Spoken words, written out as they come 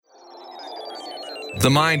The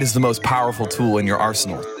mind is the most powerful tool in your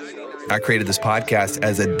arsenal. I created this podcast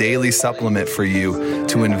as a daily supplement for you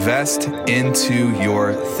to invest into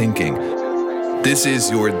your thinking. This is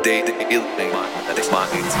your Daily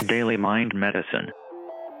Mind Medicine.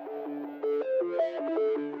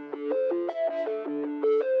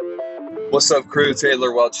 What's up, crew?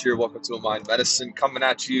 Taylor Welch here. Welcome to Mind Medicine, coming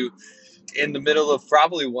at you in the middle of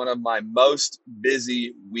probably one of my most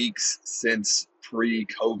busy weeks since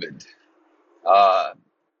pre-COVID.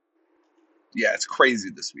 It's crazy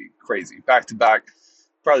this week. Crazy. Back to back.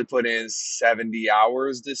 Probably put in 70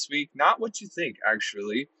 hours this week. Not what you think,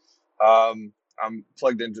 actually. I'm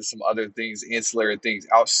plugged into some other things, ancillary things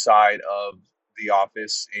outside of the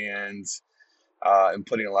office, and I'm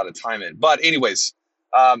putting a lot of time in. But anyways,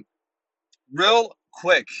 real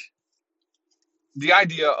quick, the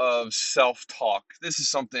idea of self-talk. This is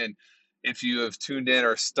something, if you have tuned in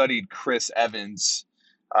or studied Chris Evans,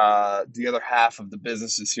 the other half of the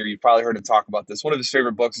businesses here, you've probably heard him talk about this. One of his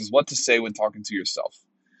favorite books is What to Say When Talking to Yourself.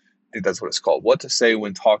 I think that's what it's called, What to Say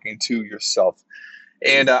When Talking to Yourself.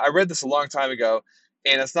 And I read this a long time ago,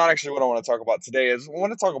 and it's not actually what I want to talk about today. I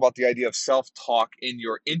want to talk about the idea of self-talk in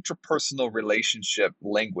your interpersonal relationship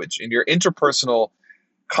language, in your interpersonal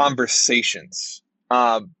conversations.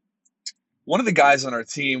 One of the guys on our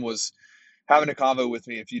team was having a convo with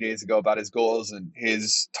me a few days ago about his goals and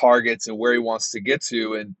his targets and where he wants to get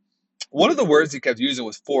to. And one of the words he kept using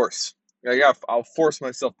was force. I'll force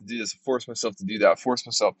myself to do this, force myself to do that, force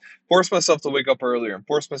myself to wake up earlier, and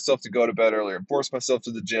force myself to go to bed earlier, and force myself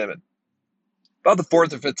to the gym. And about the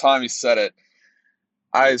fourth or fifth time he said it,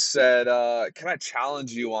 I said, can I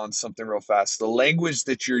challenge you on something real fast? The language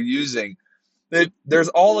that you're using, there's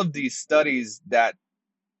all of these studies that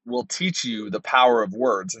will teach you the power of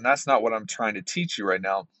words, and that's not what I'm trying to teach you right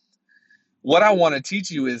now. What I want to teach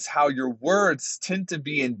you is how your words tend to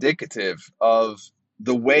be indicative of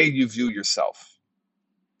the way you view yourself.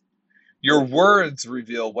 Your words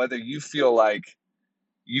reveal whether you feel like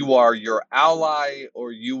you are your ally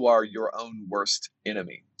or you are your own worst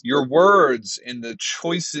enemy. Your words and the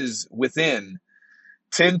choices within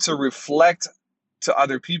tend to reflect to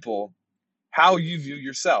other people how you view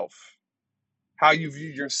yourself. How you view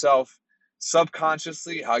yourself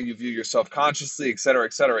subconsciously, how you view yourself consciously, et cetera,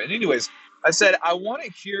 et cetera. And anyways, I said, I want to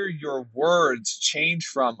hear your words change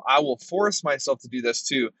from, I will force myself to do this,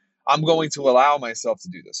 to, I'm going to allow myself to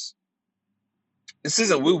do this. This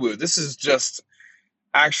isn't woo-woo. This is just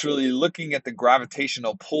actually looking at the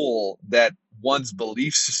gravitational pull that one's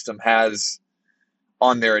belief system has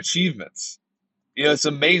on their achievements. You know, it's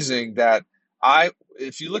amazing that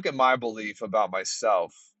if you look at my belief about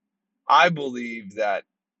myself, I believe that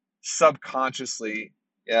subconsciously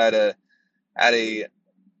at a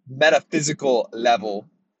metaphysical level,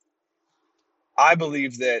 I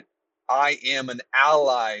believe that I am an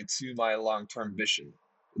ally to my long-term vision.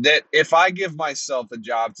 That if I give myself a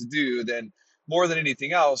job to do, then more than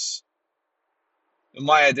anything else,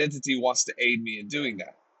 my identity wants to aid me in doing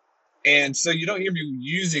that. And so you don't hear me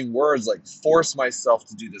using words like force myself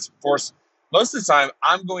to do this, force. Most of the time,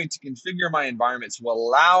 I'm going to configure my environment to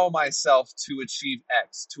allow myself to achieve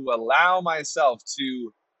X, to allow myself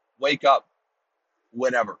to wake up,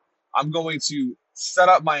 whatever. I'm going to set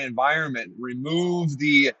up my environment, remove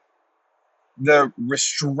the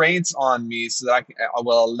restraints on me so that I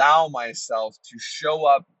will allow myself to show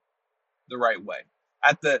up the right way.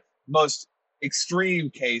 At the most extreme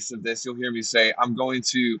case of this, you'll hear me say, I'm going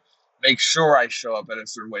to make sure I show up in a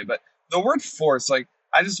certain way. But the word force,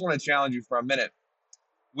 I just want to challenge you for a minute.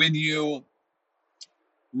 When you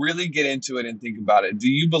really get into it and think about it,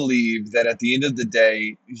 do you believe that at the end of the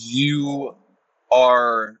day, you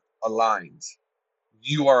are aligned?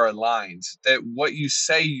 You are aligned, that what you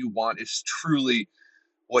say you want is truly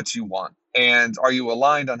what you want. And are you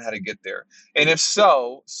aligned on how to get there? And if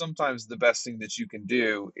so, sometimes the best thing that you can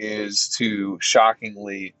do is to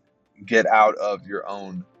shockingly get out of your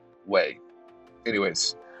own way.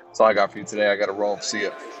 Anyways, that's all I got for you today. I got to roll. See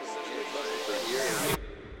ya.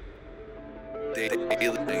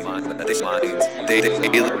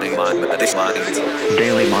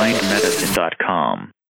 DailyMindMedicine.com